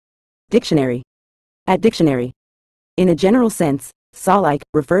Dictionary. At dictionary. In a general sense, saw-like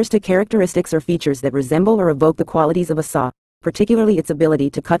refers to characteristics or features that resemble or evoke the qualities of a saw, particularly its ability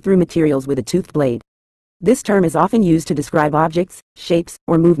to cut through materials with a toothed blade. This term is often used to describe objects, shapes,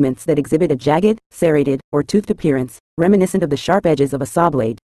 or movements that exhibit a jagged, serrated, or toothed appearance, reminiscent of the sharp edges of a saw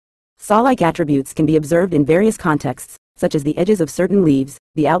blade. Saw-like attributes can be observed in various contexts, such as the edges of certain leaves,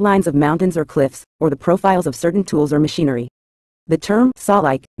 the outlines of mountains or cliffs, or the profiles of certain tools or machinery. The term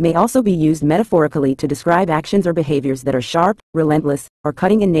saw-like may also be used metaphorically to describe actions or behaviors that are sharp, relentless, or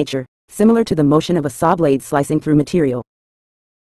cutting in nature, similar to the motion of a saw blade slicing through material.